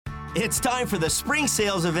It's time for the spring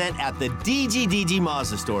sales event at the DGDG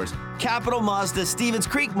Mazda stores. Capital Mazda, Stevens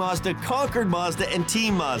Creek Mazda, Concord Mazda, and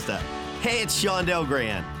Team Mazda. Hey, it's Sean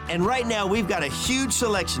Delgrand. And right now, we've got a huge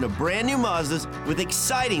selection of brand new Mazdas with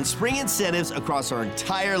exciting spring incentives across our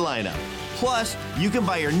entire lineup. Plus, you can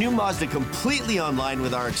buy your new Mazda completely online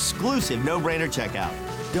with our exclusive no-brainer checkout.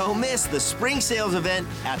 Don't miss the spring sales event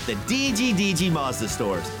at the DGDG Mazda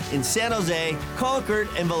stores in San Jose, Concord,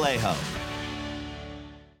 and Vallejo.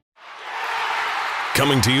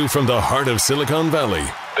 Coming to you from the heart of Silicon Valley,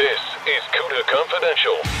 this is CUDA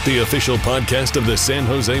Confidential, the official podcast of the San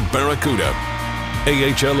Jose Barracuda,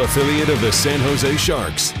 AHL affiliate of the San Jose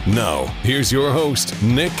Sharks. Now, here's your host,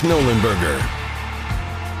 Nick Nolenberger.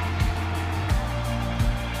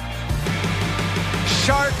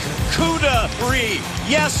 Charcuterie.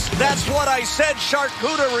 Yes, that's what I said,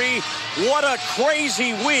 charcuterie. What a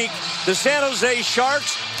crazy week. The San Jose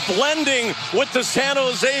Sharks blending with the San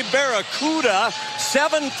Jose Barracuda.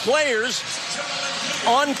 7 players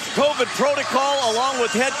on COVID protocol along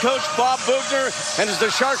with head coach Bob Boughner. And as the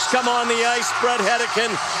Sharks come on the ice, Brett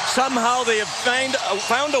Hedican, somehow they have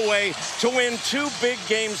found a way to win 2 big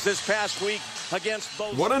games this past week against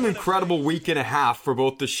both. What an incredible week and a half for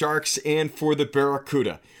both the Sharks and for the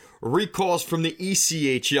Barracuda. Recalls from the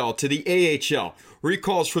ECHL to the AHL.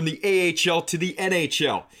 Recalls from the AHL to the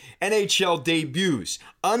NHL. NHL debuts.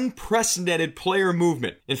 Unprecedented player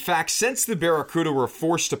movement. In fact, since the Barracuda were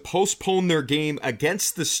forced to postpone their game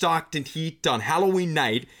against the Stockton Heat on Halloween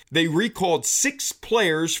night, they recalled 6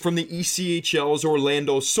 players from the ECHL's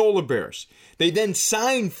Orlando Solar Bears. They then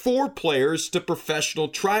signed 4 players to professional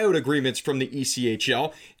tryout agreements from the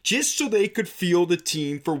ECHL just so they could field the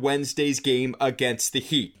team for Wednesday's game against the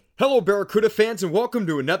Heat. Hello, Barracuda fans, and welcome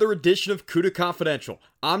to another edition of CUDA Confidential.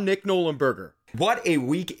 I'm Nick Nolenberger. What a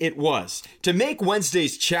week it was. To make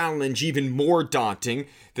Wednesday's challenge even more daunting,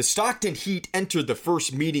 the Stockton Heat entered the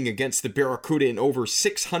first meeting against the Barracuda in over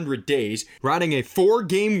 600 days, riding a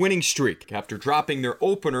 4-game winning streak after dropping their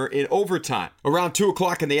opener in overtime. Around 2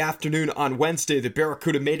 o'clock in the afternoon on Wednesday, the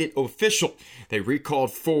Barracuda made it official. They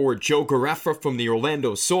recalled forward Joe Gareffa from the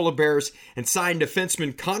Orlando Solar Bears and signed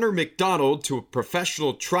defenseman Connor McDonald to a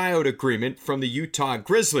professional tryout agreement from the Utah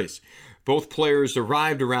Grizzlies. Both players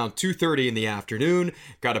arrived around 2:30 in the afternoon,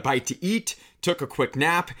 got a bite to eat, took a quick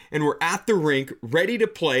nap, and were at the rink ready to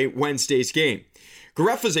play Wednesday's game.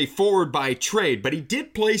 Gareffa's a forward by trade, but he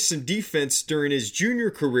did play some defense during his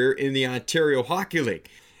junior career in the Ontario Hockey League.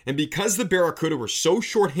 And because the Barracuda were so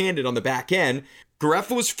short-handed on the back end,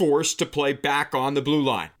 Gareffa was forced to play back on the blue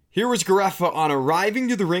line. Here was Gareffa on arriving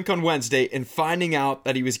to the rink on Wednesday and finding out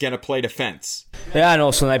that he was going to play defense. Yeah, I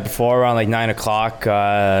know. So the night before, around like 9 o'clock,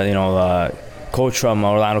 coach from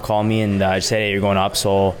Orlando called me and just said, "Hey, you're going up."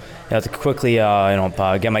 So I have to quickly,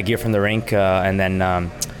 get my gear from the rink and then,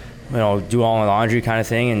 do all my laundry kind of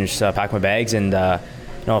thing and just pack my bags. And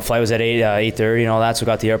flight was at 8:30 and all that, so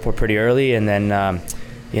got to the airport pretty early and then.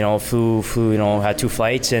 Flew, had 2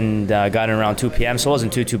 flights and got in around 2 p.m. So it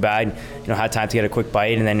wasn't too bad. Had time to get a quick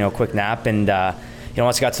bite and then, quick nap. And,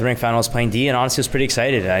 once I got to the rink, found I was playing D and honestly was pretty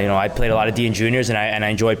excited. I played a lot of D in juniors and I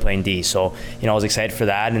enjoyed playing D. So, I was excited for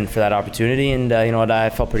that and for that opportunity. And, I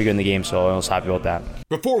felt pretty good in the game, so I was happy about that.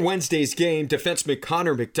 Before Wednesday's game, defenseman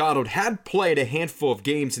Connor McDonald had played a handful of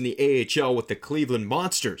games in the AHL with the Cleveland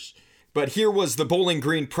Monsters. But here was the Bowling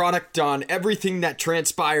Green product on everything that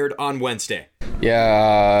transpired on Wednesday.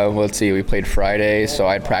 Yeah, let's see. We played Friday, so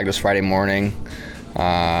I had practice Friday morning.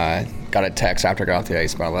 Got a text after I got off the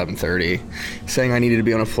ice about 11:30 saying I needed to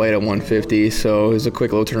be on a flight at 1:50, so it was a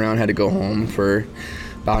quick little turnaround. Had to go home for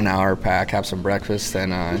about an hour, pack, have some breakfast,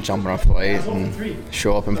 then jump on a flight and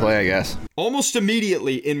show up and play, I guess. Almost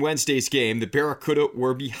immediately in Wednesday's game, the Barracuda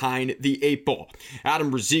were behind the 8 ball.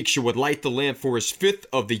 Adam Ruzicka would light the lamp for his 5th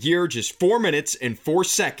of the year, just 4 minutes and 4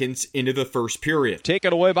 seconds into the first period.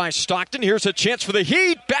 Taken away by Stockton. Here's a chance for the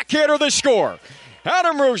Heat. Backhander the score.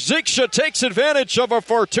 Adam Ruzicka takes advantage of a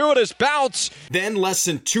fortuitous bounce. Then less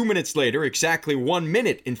than 2 minutes later, exactly 1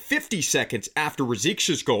 minute and 50 seconds after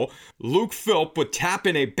Ruzicka's goal, Luke Philp would tap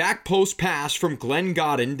in a back post pass from Glenn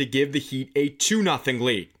Godden to give the Heat a 2-0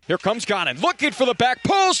 lead. Here comes Godden looking for the back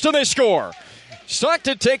post and they score.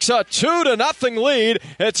 Stockton takes a 2-0 lead.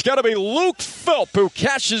 It's going to be Luke Philp who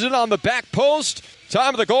cashes in on the back post.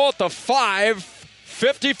 Time of the goal at the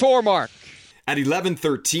 5:54 mark. At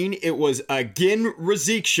 11:13, it was again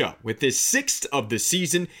Ruzicka with his 6th of the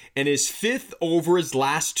season and his 5th over his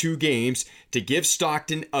last 2 games to give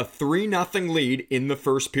Stockton a 3-0 lead in the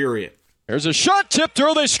first period. There's a shot tipped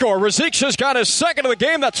through. They score. Ruzicka's got his 2nd of the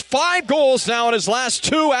game. That's 5 goals now in his last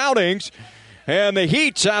 2 outings. And the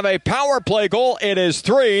Heat have a power play goal. It is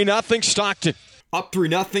 3-0 Stockton. Up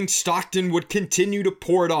 3-0, Stockton would continue to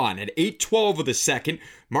pour it on. At 8:12 of the second,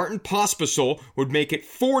 Martin Pospisil would make it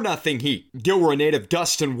 4-0 Heat. Gilroy native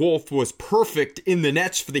Dustin Wolf was perfect in the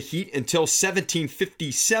nets for the Heat until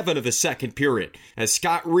 17:57 of the second period, as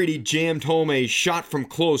Scott Reedy jammed home a shot from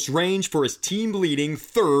close range for his team-leading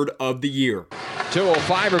third of the year.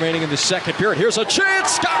 2:05 remaining in the second period. Here's a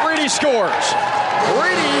chance. Scott Reedy scores.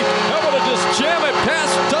 Reedy able to just jam it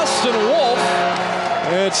past Dustin Wolf.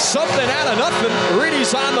 It's something out of nothing.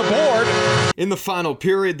 Reedy's on the board. In the final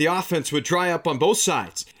period, the offense would dry up on both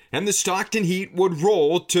sides, and the Stockton Heat would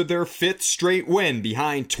roll to their fifth straight win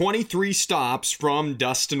behind 23 stops from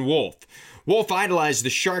Dustin Wolf. Wolf idolized the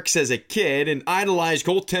Sharks as a kid and idolized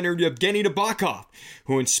goaltender Yevgeny Nabokov,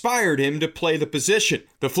 who inspired him to play the position.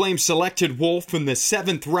 The Flames selected Wolf in the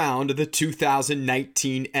 7th round of the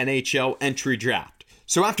 2019 NHL entry draft.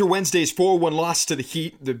 So after Wednesday's 4-1 loss to the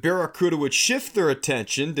Heat, the Barracuda would shift their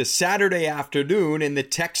attention to Saturday afternoon in the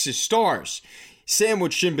Texas Stars.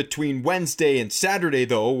 Sandwiched in between Wednesday and Saturday,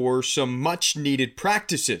 though, were some much-needed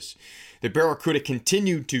practices. The Barracuda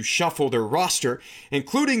continued to shuffle their roster,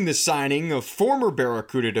 including the signing of former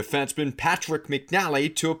Barracuda defenseman Patrick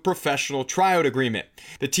McNally to a professional tryout agreement.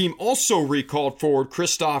 The team also recalled forward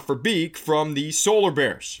Christopher Beek from the Solar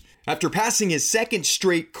Bears. After passing his second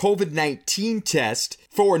straight COVID-19 test,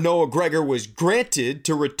 forward Noah Gregor was granted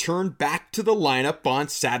to return back to the lineup on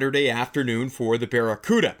Saturday afternoon for the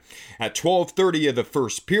Barracuda. At 12:30 of the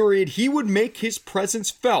first period, he would make his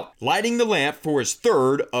presence felt, lighting the lamp for his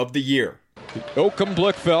third of the year. Joachim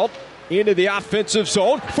Blichfeld into the offensive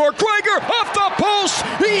zone for Gregor, off the post,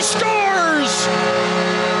 he scores!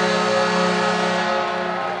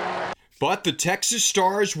 But the Texas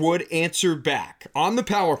Stars would answer back. On the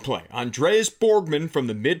power play, Andreas Borgman from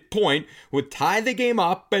the midpoint would tie the game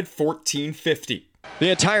up at 14:50.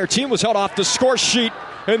 The entire team was held off the score sheet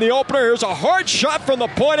in the opener. Here's a hard shot from the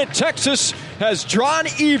point, and Texas has drawn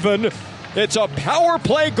even. It's a power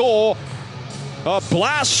play goal. A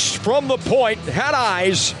blast from the point, had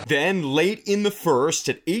eyes. Then, late in the first,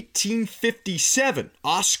 at 18:57,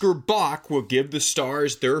 Oscar Bach will give the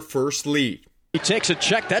Stars their first lead. He takes a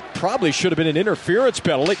check. That probably should have been an interference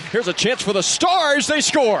penalty. Here's a chance for the Stars. They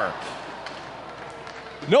score.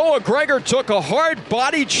 Noah Gregor took a hard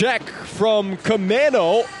body check from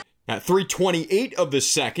Camano. At 3:28 of the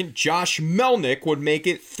second, Josh Melnick would make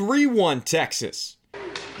it 3-1 Texas.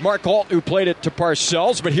 Mark Alt, who played it to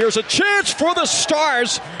Parcells, but here's a chance for the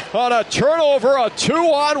Stars on a turnover, a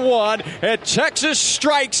 2-on-1, and Texas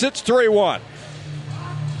strikes. It's 3-1.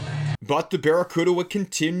 But the Barracuda would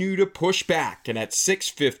continue to push back, and at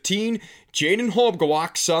 6:15, Jaden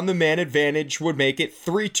Holmgawaks on the man advantage would make it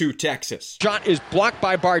 3-2 Texas. Shot is blocked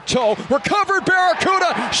by Bartow. Recovered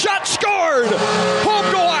Barracuda. Shot scored.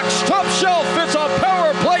 Holmgawaks top shelf. It's a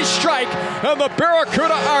power play strike, and the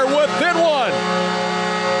Barracuda are within one.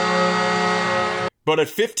 But at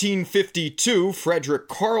 15:52, Frederick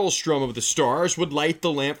Karlstrom of the Stars would light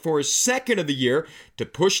the lamp for his second of the year to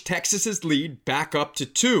push Texas's lead back up to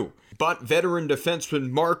 2. But veteran defenseman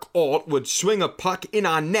Mark Alt would swing a puck in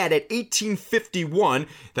on net at 18:51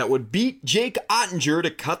 that would beat Jake Ottinger to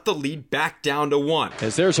cut the lead back down to 1.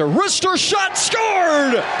 As there's a wrister shot,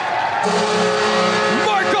 scored!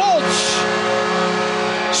 Mark Alt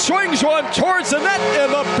swings one towards the net,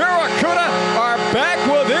 and the Barracuda are back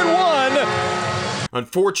within one.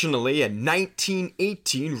 Unfortunately, at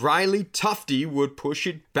 19:18, Riley Tufte would push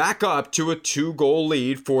it back up to a 2-goal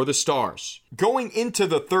lead for the Stars. Going into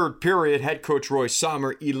the third period, head coach Roy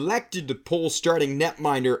Sommer elected to pull starting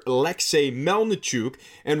netminder Alexei Melnichuk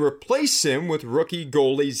and replace him with rookie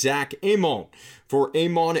goalie Zach Amon. For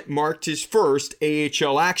Amon, it marked his first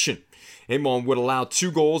AHL action. Amon would allow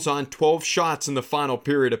 2 goals on 12 shots in the final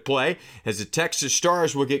period of play, as the Texas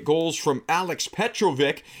Stars would get goals from Alex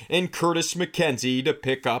Petrovic and Curtis McKenzie to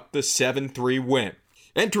pick up the 7-3 win.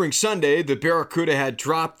 Entering Sunday, the Barracuda had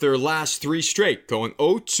dropped their last 3 straight, going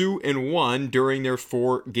 0-2-1 during their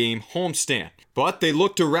 4-game homestand. But they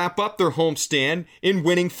looked to wrap up their homestand in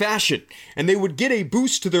winning fashion, and they would get a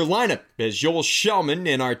boost to their lineup as Joel Shellman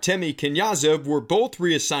and Artemi Knyazov were both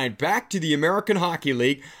reassigned back to the American Hockey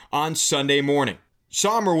League on Sunday morning.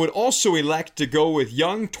 Sommer would also elect to go with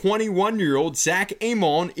young 21-year-old Zach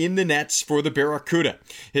Amon in the nets for the Barracuda,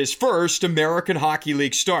 his first American Hockey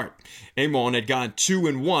League start. Amon had gone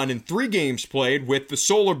 2-1 in 3 games played with the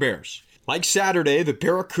Solar Bears. Like Saturday, the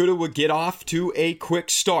Barracuda would get off to a quick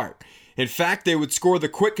start. In fact, they would score the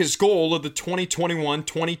quickest goal of the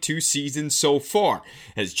 2021-22 season so far,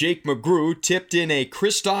 as Jake McGrew tipped in a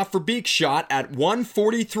Christoph Verbeek shot at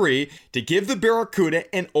 1:43 to give the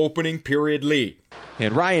Barracuda an opening period lead.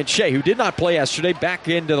 And Ryan Shea, who did not play yesterday, back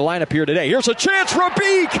into the lineup here today. Here's a chance for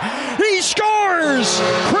Verbeek! He scores!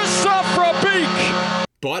 Christoph Verbeek!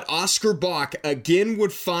 But Oscar Bach again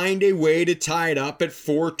would find a way to tie it up at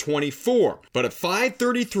 4:24. But at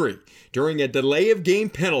 5:33, during a delay of game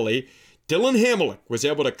penalty, Dylan Hamelic was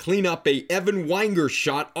able to clean up a Evan Wenger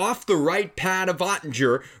shot off the right pad of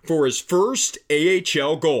Ottinger for his first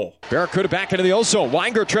AHL goal. Barracuda back into the O-zone.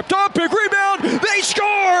 Wenger tripped up, big rebound, they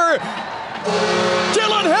score!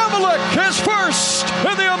 Dylan Hamelic is first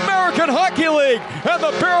in the American Hockey League, and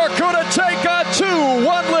the Barracuda take a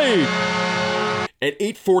 2-1 lead. At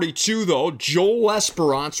 8:42, though, Joel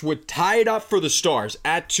Esperance would tie it up for the Stars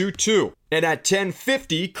at 2-2. And at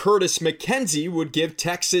 10:50, Curtis McKenzie would give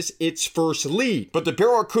Texas its first lead. But the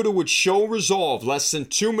Barracuda would show resolve. Less than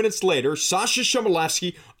 2 minutes later, Sasha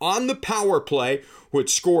Chmelevski on the power play would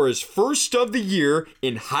score his first of the year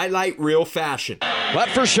in highlight reel fashion. But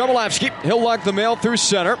for Chmelevski, he'll lug the mail through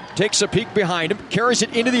center, takes a peek behind him, carries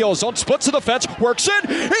it into the O-zone, splits to the fence, works in,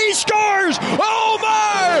 he scores! Oh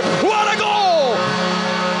my! What a goal!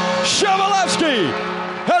 Chmelevski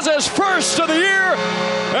has his first of the year,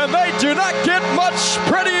 and they do not get much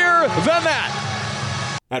prettier than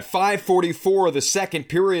that. At 5:44 of the second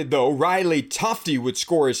period, though, Riley Tufte would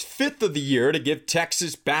score his fifth of the year to give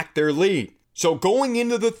Texas back their lead. So going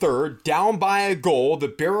into the third, down by a goal, the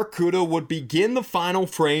Barracuda would begin the final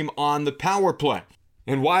frame on the power play.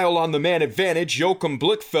 And while on the man advantage, Joachim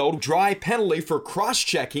Blichfeld dry penalty for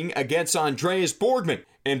cross-checking against Andreas Borgman.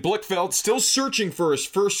 And Blichfeld, still searching for his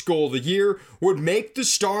first goal of the year, would make the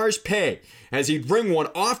Stars pay as he'd ring one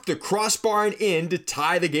off the crossbar and in to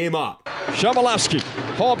tie the game up. Chmelevski,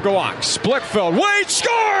 Holmgoaks, Blichfeld, Wade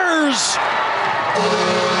scores!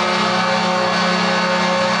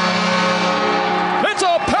 It's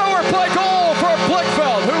a power play goal for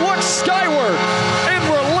Blichfeld, who looks skyward in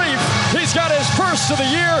relief. He's got his first of the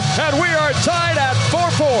year, and we are tied at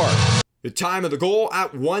 4-4. The time of the goal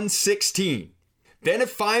at 1:16. Then at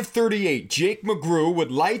 5:38, Jake McGrew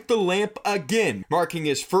would light the lamp again, marking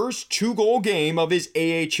his first 2-goal game of his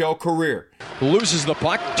AHL career. Loses the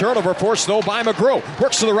puck, turnover forced though by McGrew.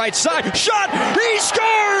 Works to the right side, shot, he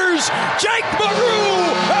scores! Jake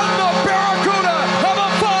McGrew and the Barracuda have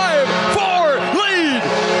a 5-4 lead!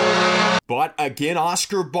 But again,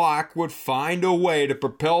 Oscar Bach would find a way to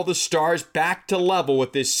propel the Stars back to level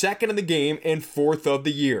with his second of the game and fourth of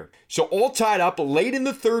the year. So all tied up late in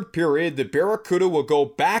the third period, the Barracuda will go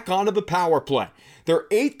back onto the power play, their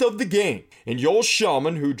eighth of the game. And Joel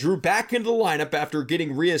Shulman, who drew back into the lineup after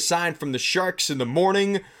getting reassigned from the Sharks in the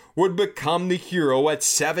morning, would become the hero at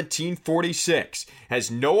 17:46, as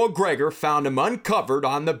Noah Gregor found him uncovered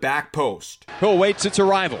on the back post. Who waits its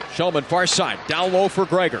arrival. Shulman far side, down low for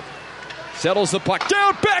Gregor. Settles the puck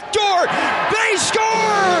down, back door! They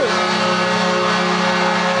score!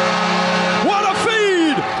 What a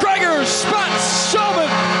feed! Gregor spots Shulman,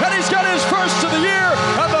 and he's got his first of the year,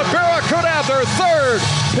 and the Barracuda have their third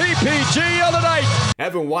PPG of the night.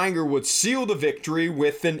 Evan Wenger would seal the victory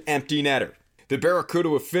with an empty netter. The Barracuda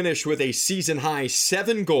would finish with a season-high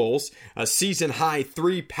 7 goals, a season-high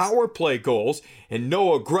 3 power play goals, and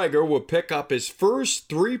Noah Gregor would pick up his first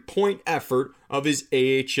 3-point effort of his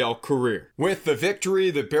AHL career. With the victory,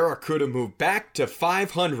 the Barracuda moved back to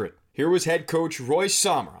 500. Here was head coach Roy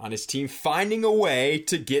Sommer on his team finding a way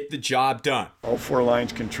to get the job done. All 4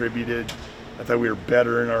 lines contributed. I thought we were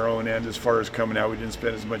better in our own end as far as coming out. We didn't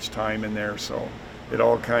spend as much time in there, so it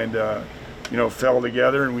all kind of fell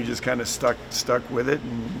together, and we just kind of stuck with it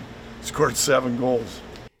and scored 7 goals.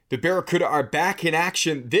 The Barracuda are back in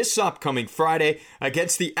action this upcoming Friday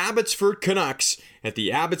against the Abbotsford Canucks at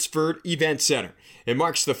the Abbotsford Event Center. It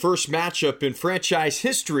marks the first matchup in franchise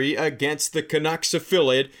history against the Canucks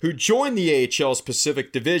affiliate who joined the AHL's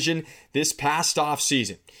Pacific Division this past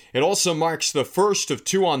offseason. It also marks the first of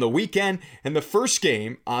 2 on the weekend and the first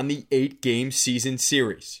game on the 8-game season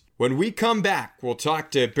series. When we come back, we'll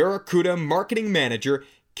talk to Barracuda marketing manager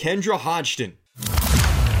Kendra Hodgson.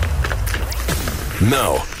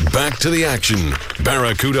 Now, back to the action.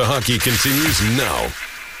 Barracuda hockey continues now.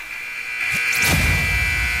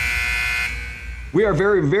 We are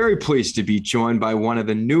very, very pleased to be joined by one of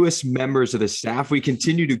the newest members of the staff. We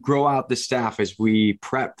continue to grow out the staff as we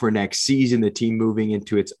prep for next season, the team moving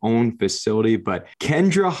into its own facility. But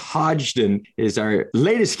Kendra Hodgson is our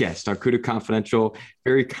latest guest on CUDA Confidential.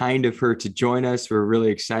 Very kind of her to join us. We're really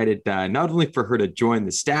excited not only for her to join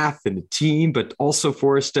the staff and the team, but also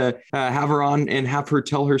for us to have her on and have her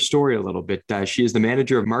tell her story a little bit. She is the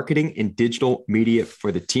manager of marketing and digital media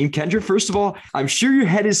for the team. Kendra, first of all, I'm sure your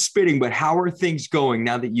head is spinning, but how are things going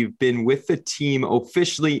now that you've been with the team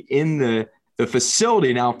officially in the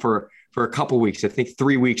facility now for a couple of weeks? I think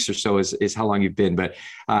 3 weeks or so is how long you've been, but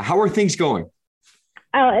how are things going?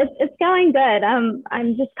 Oh, it's going good.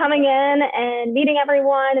 I'm just coming in and meeting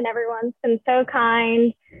everyone, and everyone's been so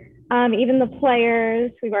kind. Even the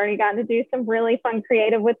players, we've already gotten to do some really fun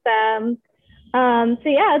creative with them. So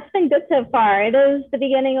yeah, it's been good so far. It is the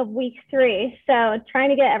beginning of week 3, so trying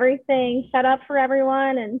to get everything set up for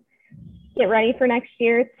everyone and get ready for next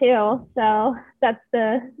year too. So that's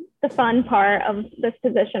the fun part of this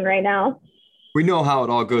position right now. We know how it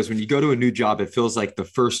all goes. When you go to a new job, it feels like the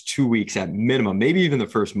first 2 weeks at minimum, maybe even the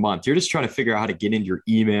first month, you're just trying to figure out how to get into your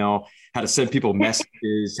email, how to send people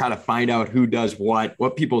messages, how to find out who does what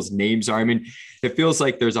people's names are. I mean, it feels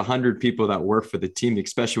like there's 100 people that work for the team,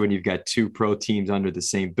 especially when you've got 2 pro teams under the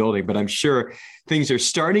same building. But I'm sure things are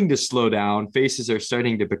starting to slow down. Faces are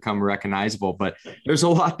starting to become recognizable, but there's a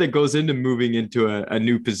lot that goes into moving into a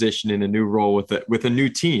new position in a new role with a new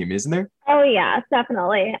team, isn't there? Oh yeah,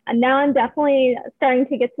 definitely. Now I'm definitely starting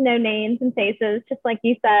to get to know names and faces, just like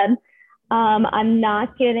you said. I'm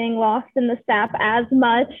not getting lost in the staff as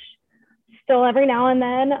much, still every now and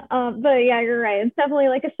then. But yeah, you're right. It's definitely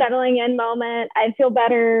like a settling in moment. I feel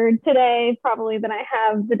better today probably than I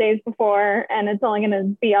have the days before, and it's only going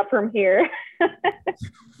to be up from here.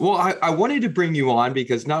 Well, I wanted to bring you on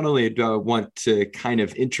because not only do I want to kind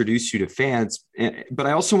of introduce you to fans, but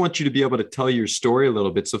I also want you to be able to tell your story a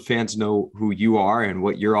little bit so fans know who you are and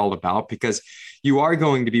what you're all about, because you are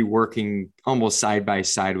going to be working almost side by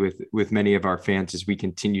side with many of our fans as we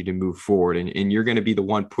continue to move forward. And you're going to be the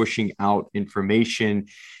one pushing out information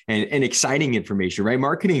and exciting information, right?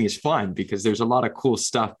 Marketing is fun because there's a lot of cool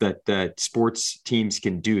stuff that sports teams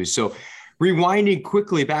can do. So rewinding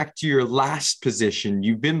quickly back to your last position,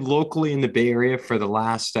 you've been locally in the Bay Area for the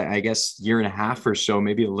last, I guess, year and a half or so,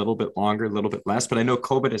 maybe a little bit longer, a little bit less, but I know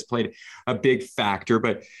COVID has played a big factor.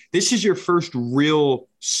 But this is your first real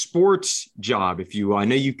sports job, if you will. I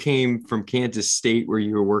know you came from Kansas State where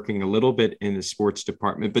you were working a little bit in the sports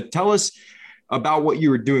department, but tell us about what you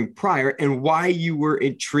were doing prior and why you were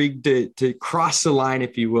intrigued to cross the line,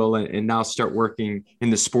 if you will, and now start working in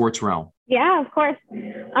the sports realm. Yeah, of course.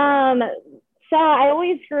 So I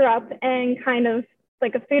always grew up in kind of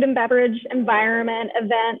like a food and beverage environment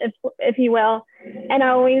event, if you will. And I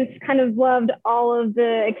always kind of loved all of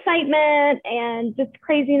the excitement and just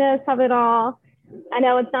craziness of it all. I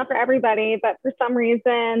know it's not for everybody, but for some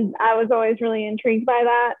reason, I was always really intrigued by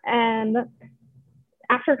that. And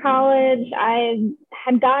after college, I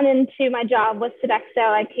had gotten into my job with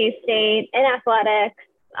Sodexo at K-State in athletics.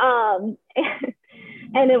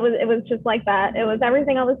 And it was just like that. It was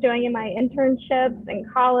everything I was doing in my internships in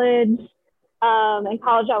college. In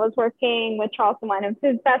college, I was working with Charleston Wine and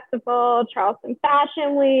Food Festival, Charleston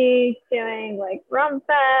Fashion Week, doing like Rum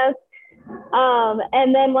Fest.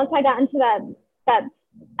 And then once I got into that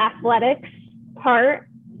athletics part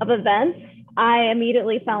of events, I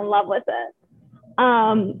immediately fell in love with it.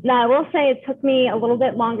 Now I will say it took me a little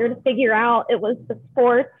bit longer to figure out it was the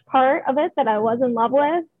sports part of it that I was in love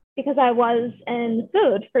with, because I was in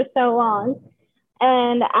food for so long.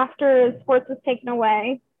 And after sports was taken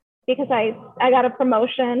away, because I got a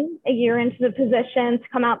promotion a year into the position to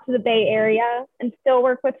come out to the Bay Area and still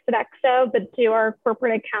work with Sodexo, but do our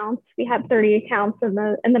corporate accounts. We had 30 accounts in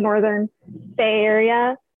the Northern Bay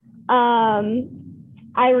Area.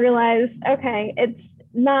 I realized, okay, it's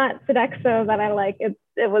not Sodexo that I like. It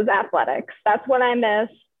was athletics. That's what I miss.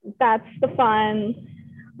 That's the fun.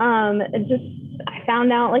 I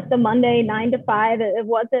found out like the Monday 9 to 5, it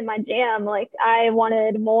wasn't my jam. Like I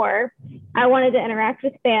wanted more. I wanted to interact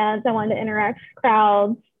with fans. I wanted to interact with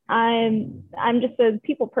crowds. I'm just a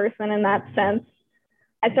people person in that sense.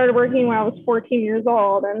 I started working when I was 14 years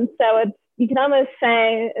old. And so you can almost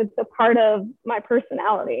say it's a part of my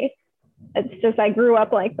personality. It's just, I grew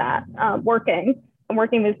up like that, working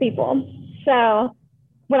with people. So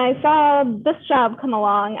when I saw this job come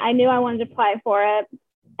along, I knew I wanted to apply for it.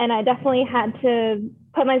 And I definitely had to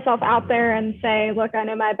put myself out there and say, look, I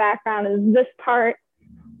know my background is this part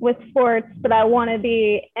with sports, but I want to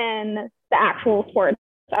be in the actual sports.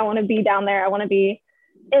 I want to be down there. I want to be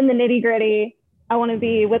in the nitty gritty. I want to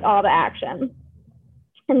be with all the action.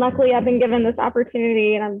 And luckily I've been given this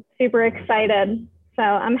opportunity and I'm super excited. So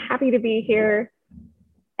I'm happy to be here.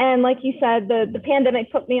 And like you said, the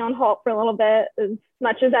pandemic put me on halt for a little bit, as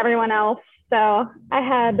much as everyone else. So I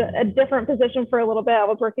had a different position for a little bit. I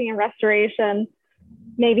was working in restoration.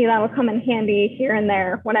 Maybe that will come in handy here and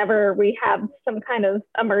there. Whenever we have some kind of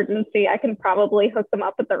emergency, I can probably hook them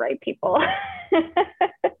up with the right people.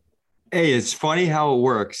 Hey, it's funny how it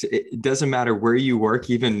works. It doesn't matter where you work.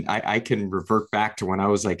 Even I can revert back to when I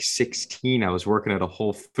was like 16, I was working at a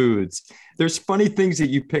Whole Foods. There's funny things that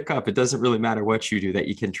you pick up. It doesn't really matter what you do that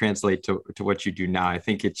you can translate to what you do now. I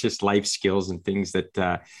think it's just life skills and things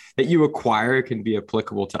that you acquire can be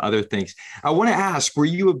applicable to other things. I want to ask, were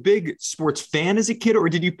you a big sports fan as a kid, or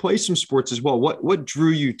did you play some sports as well? What drew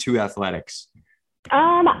you to athletics?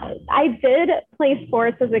 I did play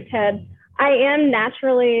sports as a kid. I am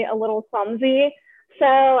naturally a little clumsy, so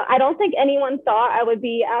I don't think anyone thought I would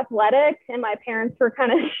be athletic, and my parents were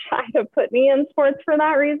kind of shy to put me in sports for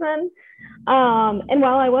that reason. And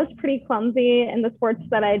while I was pretty clumsy in the sports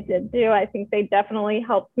that I did do, I think they definitely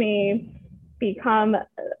helped me become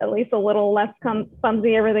at least a little less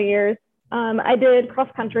clumsy over the years. I did cross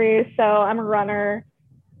country, so I'm a runner.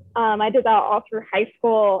 I did that all through high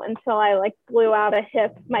school until I blew out a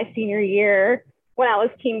hip my senior year. When I was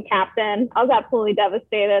team captain, I was absolutely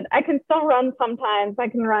devastated. I can still run sometimes. I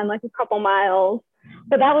can run a couple miles,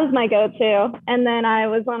 but that was my go-to. And then I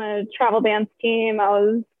was on a travel dance team. I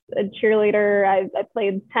was a cheerleader. I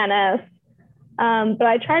played tennis. But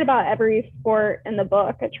I tried about every sport in the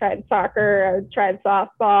book. I tried soccer. I tried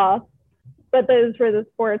softball. But those were the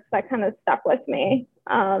sports that kind of stuck with me.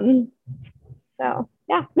 So,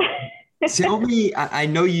 yeah. Tell me, I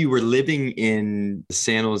know you were living in the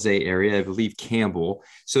San Jose area, I believe Campbell.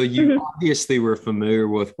 So you obviously were familiar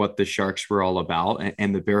with what the Sharks were all about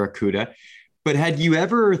and the Barracuda. But had you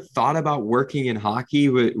ever thought about working in hockey?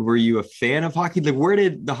 Were you a fan of hockey? Where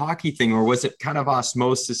did the hockey thing, or was it kind of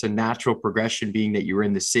osmosis, a natural progression being that you were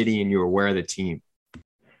in the city and you were aware of the team?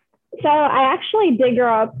 So I actually did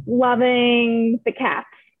grow up loving the Caps.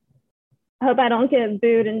 I hope I don't get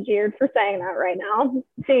booed and jeered for saying that right now,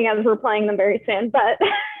 seeing as we're playing them very soon, but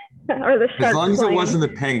or the Sharks. As long as playing. it wasn't the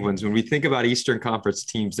Penguins. When we think about Eastern Conference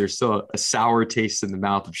teams, there's still a sour taste in the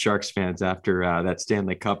mouth of Sharks fans after that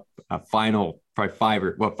Stanley Cup final, probably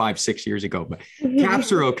 5-6 years ago. But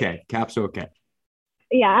Caps are okay. Caps are okay.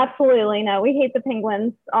 Yeah, absolutely. No, we hate the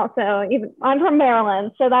Penguins also. Even I'm from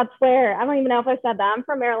Maryland, so that's where, I don't even know if I said that. I'm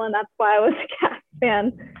from Maryland. That's why I was a Caps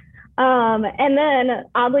fan. And then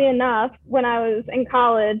oddly enough, when I was in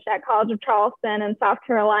college at College of Charleston in South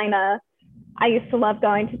Carolina, I used to love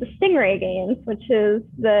going to the Stingray games, which is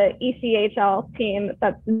the ECHL team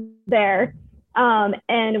that's there.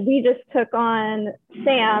 And we just took on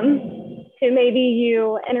Sam, who maybe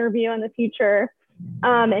you interview in the future.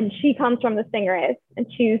 And she comes from the Stingrays, and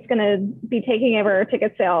she's going to be taking over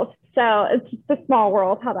ticket sales. So it's just a small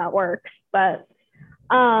world how that works. But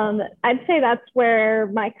I'd say that's where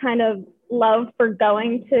my kind of love for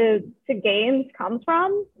going to games comes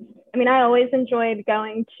from. I mean, I always enjoyed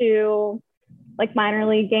going to minor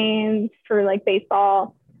league games for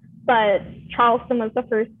baseball, but Charleston was the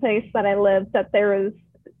first place that I lived that there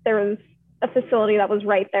was a facility that was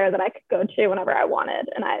right there that I could go to whenever I wanted,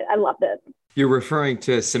 and I loved it. You're referring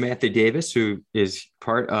to Samantha Davis, who is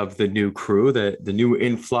part of the new crew, the new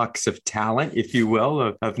influx of talent, if you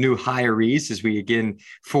will, of new hirees as we again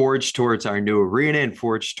forge towards our new arena and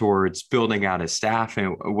forge towards building out a staff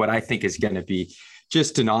and what I think is going to be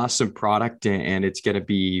just an awesome product, and it's going to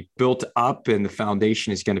be built up, and the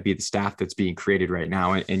foundation is going to be the staff that's being created right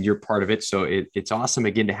now, and you're part of it. So it's awesome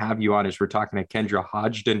again to have you on as we're talking to Kendra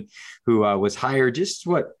Hodgson, who was hired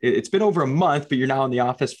it's been over a month, but you're now in the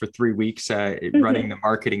office for 3 weeks running the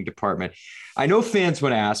marketing department. I know fans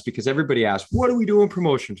want to ask, because everybody asks, what are we doing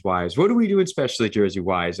promotions wise? What are we doing specialty jersey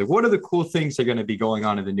wise? What are the cool things that are going to be going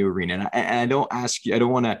on in the new arena? And I don't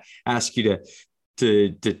want to ask you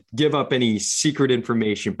to give up any secret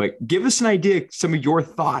information, but give us an idea, some of your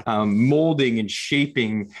thought, molding and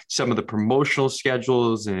shaping some of the promotional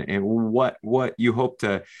schedules and what you hope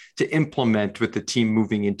to implement with the team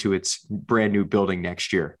moving into its brand new building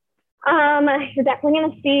next year. You're definitely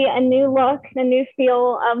going to see a new look, a new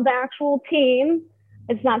feel of the actual team.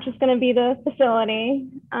 It's not just going to be the facility.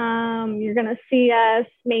 You're going to see us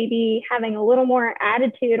maybe having a little more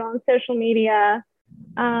attitude on social media,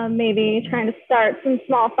 maybe trying to start some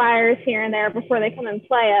small fires here and there before they come and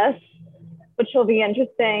play us, which will be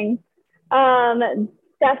interesting.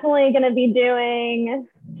 Definitely going to be doing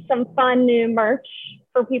some fun new merch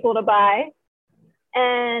for people to buy.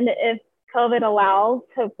 And if COVID allows,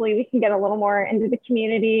 hopefully we can get a little more into the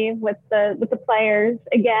community with the players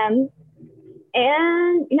again.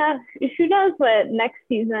 And, you know, who knows what next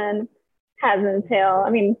season has in tail. I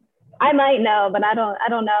mean, I might know, but I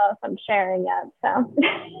don't know if I'm sharing yet. So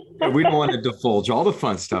Yeah, we don't want to divulge all the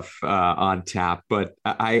fun stuff on tap, but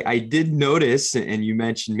I did notice, and you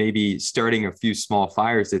mentioned maybe starting a few small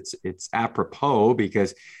fires. It's apropos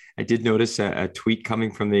because I did notice a tweet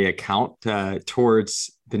coming from the account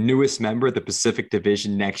towards the newest member of the Pacific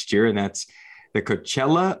Division next year, and that's the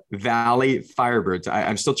Coachella Valley Firebirds.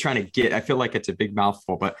 I'm still trying to I feel like it's a big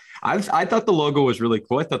mouthful, but I thought the logo was really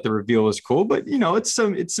cool. I thought the reveal was cool, but you know, it's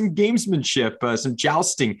some gamesmanship, some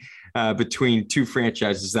jousting between two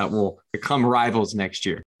franchises that will become rivals next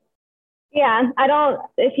year. Yeah,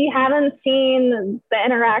 if you haven't seen the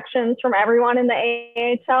interactions from everyone in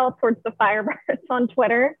the AHL towards the Firebirds on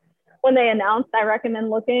Twitter when they announced, I recommend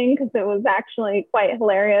looking because it was actually quite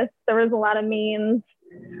hilarious. There was a lot of memes.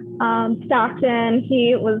 Stockton,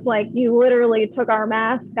 he was like, you literally took our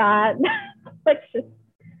mascot, which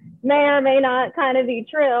may or may not kind of be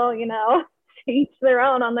true, you know, each their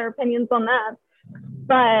own on their opinions on that.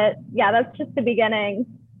 But yeah, that's just the beginning.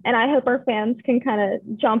 And I hope our fans can kind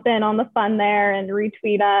of jump in on the fun there and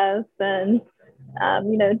retweet us and,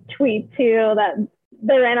 you know, tweet too that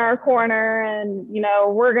they're in our corner and, you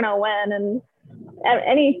know, we're going to win and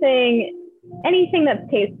anything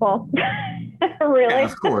that's tasteful. Really? Yeah,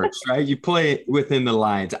 of course, right? You play within the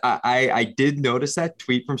lines. I did notice that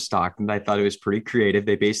tweet from Stockton. I thought it was pretty creative.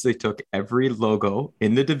 They basically took every logo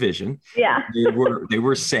in the division. Yeah. They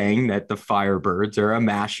were saying that the Firebirds are a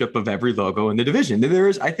mashup of every logo in the division.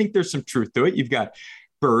 I think there's some truth to it. You've got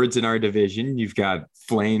birds in our division. You've got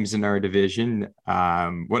flames in our division.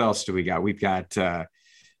 What else do we got? We've got the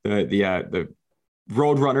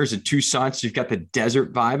Roadrunners in Tucson. So you've got the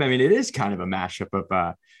desert vibe. I mean, it is kind of a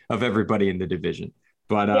mashup of everybody in the division.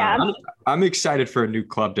 But yeah. I'm excited for a new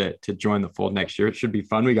club to join the fold next year. It should be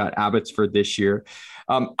fun. We got Abbotsford this year.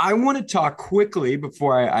 I want to talk quickly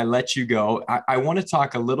before I let you go. I want to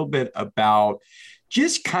talk a little bit about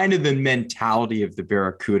just kind of the mentality of the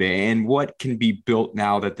Barracuda and what can be built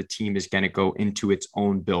now that the team is going to go into its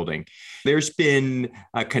own building. There's been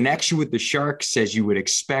a connection with the Sharks, as you would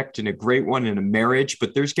expect, and a great one in a marriage,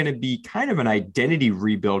 but there's going to be kind of an identity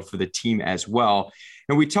rebuild for the team as well.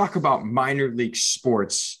 And we talk about minor league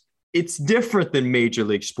sports. It's different than major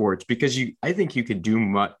league sports because I think you can do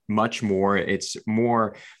much more. It's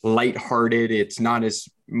more lighthearted. It's not as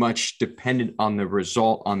much dependent on the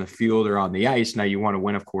result on the field or on the ice. Now you want to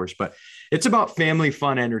win, of course, but it's about family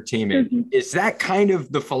fun entertainment. Mm-hmm. Is that kind of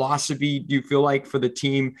the philosophy, do you feel like, for the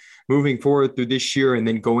team moving forward through this year and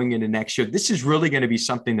then going into next year? This is really going to be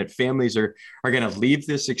something that families are going to leave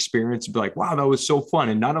this experience and be like, wow, that was so fun.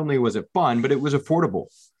 And not only was it fun, but it was affordable.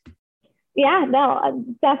 Yeah, no,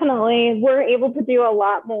 definitely. We're able to do a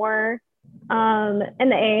lot more in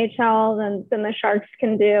the AHL than the Sharks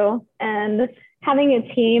can do. And having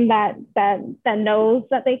a team that knows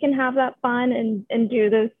that they can have that fun and do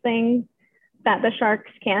those things that the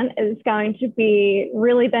Sharks can't is going to be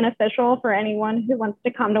really beneficial for anyone who wants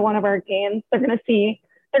to come to one of our games. They're going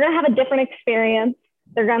to have a different experience.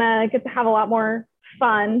 They're going to get to have a lot more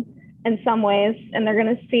fun in some ways, and they're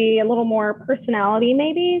going to see a little more personality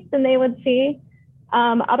maybe than they would see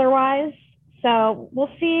otherwise. So we'll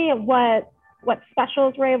see what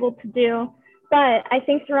specials we're able to do. But I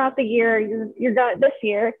think throughout the year, you're going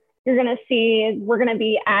to see we're going to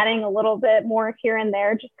be adding a little bit more here and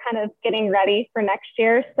there, just kind of getting ready for next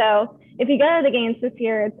year. So if you go to the games this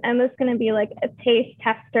year, it's almost going to be like a taste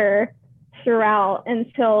tester throughout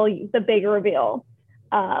until the big reveal.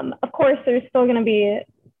 Of course, there's still going to be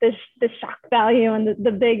the shock value and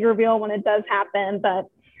the big reveal when it does happen, but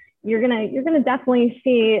you're gonna definitely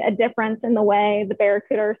see a difference in the way the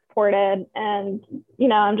Barracuda are supported. And you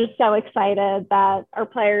know, I'm just so excited that our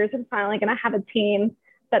players are finally gonna have a team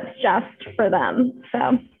that's just for them.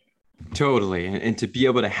 So totally, and to be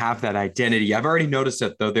able to have that identity, I've already noticed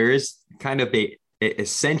that though there is kind of a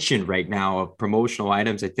ascension right now of promotional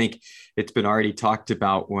items. I think it's been already talked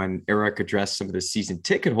about when Eric addressed some of the season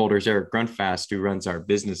ticket holders. Eric Grunfast, who runs our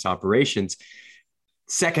business operations.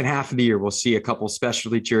 Second half of the year, we'll see a couple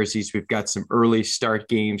specialty jerseys. We've got some early start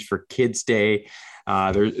games for Kids Day.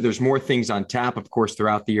 There's more things on tap, of course,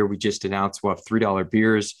 throughout the year. We just announced we'll have $3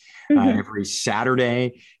 beers every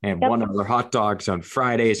Saturday and $1 hot dogs on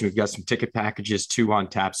Fridays. We've got some ticket packages too on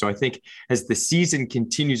tap. So I think as the season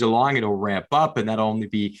continues along, it'll ramp up, and that'll only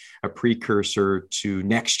be a precursor to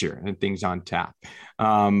next year and things on tap.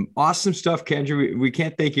 Awesome stuff, Kendra. We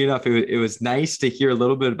can't thank you enough. It was nice to hear a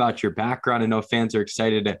little bit about your background. I know fans are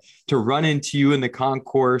excited to run into you in the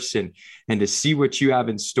concourse and to see what you have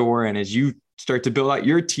in store. And as you start to build out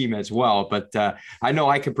your team as well. But I know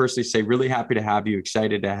I can personally say really happy to have you,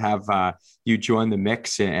 excited to have you join the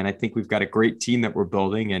mix. And I think we've got a great team that we're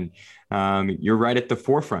building, and you're right at the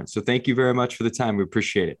forefront. So thank you very much for the time. We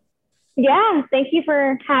appreciate it. Yeah, thank you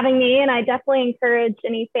for having me. And I definitely encourage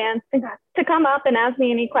any fans to come up and ask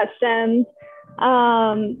me any questions.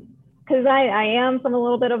 Because I am from a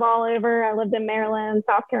little bit of all over. I lived in Maryland,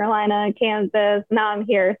 South Carolina, Kansas. Now I'm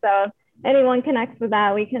here. So anyone connects with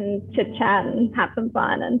that, we can chit chat and have some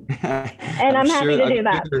fun, and I'm happy to do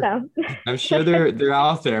that. So I'm sure they're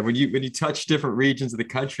out there. When you touch different regions of the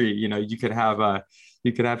country, you could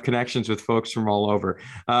have connections with folks from all over.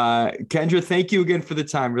 Kendra, thank you again for the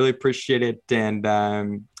time. Really appreciate it, and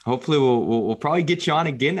hopefully we'll probably get you on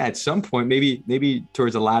again at some point, maybe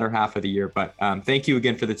towards the latter half of the year. But thank you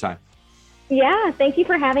again for the time. Yeah, thank you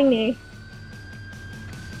for having me.